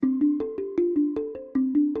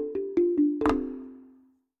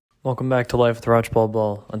Welcome back to Life with Rajpal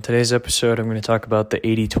Ball. On today's episode, I'm going to talk about the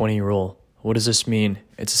 80-20 rule. What does this mean?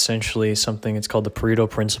 It's essentially something, it's called the Pareto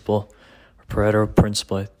principle, or Pareto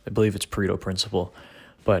principle. I believe it's Pareto principle.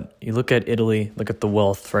 But you look at Italy, look at the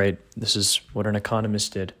wealth, right? This is what an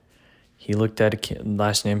economist did. He looked at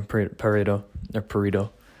last name Pareto,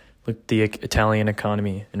 looked at the Italian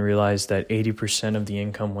economy and realized that 80% of the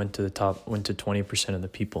income went to 20% of the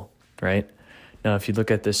people, right? Now, if you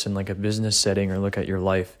look at this in like a business setting or look at your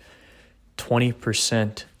life,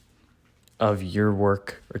 20% of your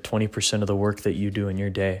work or 20% of the work that you do in your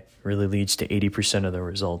day really leads to 80% of the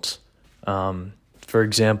results. For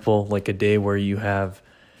example, like a day where you have,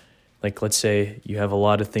 like let's say you have a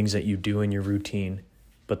lot of things that you do in your routine,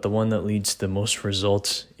 but the one that leads to the most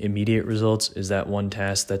results, immediate results, is that one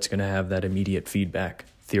task that's going to have that immediate feedback,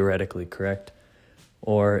 theoretically, correct?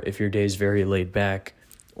 Or if your day is very laid back,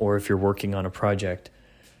 or if you're working on a project,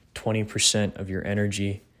 20% of your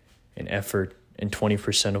energy and effort and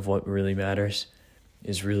 20% of what really matters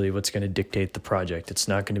is really what's going to dictate the project. It's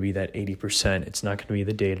not going to be that 80%. It's not going to be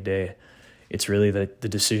the day-to-day. It's really the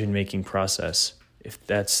decision-making process. If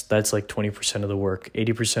that's like 20% of the work.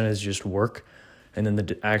 80% is just work, and then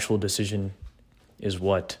the actual decision is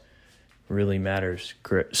what really matters.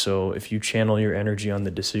 So if you channel your energy on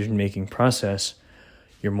the decision-making process,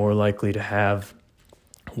 you're more likely to have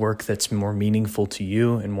work that's more meaningful to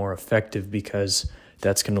you and more effective, because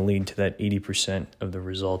that's going to lead to that 80% of the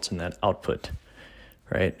results and that output,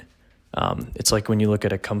 right? It's like when you look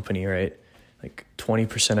at a company, right? Like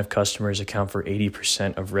 20% of customers account for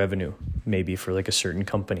 80% of revenue, maybe for like a certain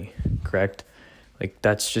company, correct? Like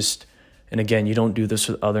that's just, and again, you don't do this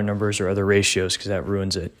with other numbers or other ratios because that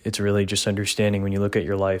ruins it. It's really just understanding when you look at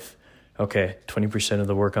your life, okay, 20% of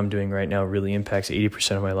the work I'm doing right now really impacts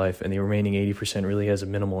 80% of my life, and the remaining 80% really has a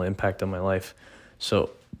minimal impact on my life.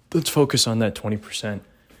 So let's focus on that 20%.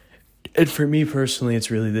 And for me personally,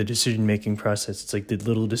 it's really the decision-making process. It's like the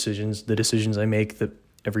little decisions, the decisions I make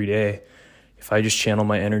every day. If I just channel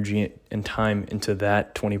my energy and time into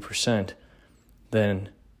that 20%, then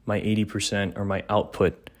my 80% or my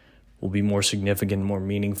output will be more significant, more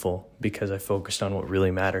meaningful, because I focused on what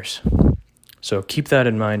really matters. So keep that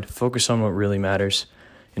in mind, focus on what really matters,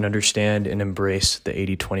 and understand and embrace the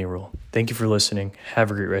 80-20 rule. Thank you for listening.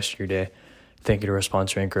 Have a great rest of your day. Thank you to our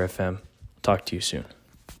sponsor, Anchor FM. Talk to you soon.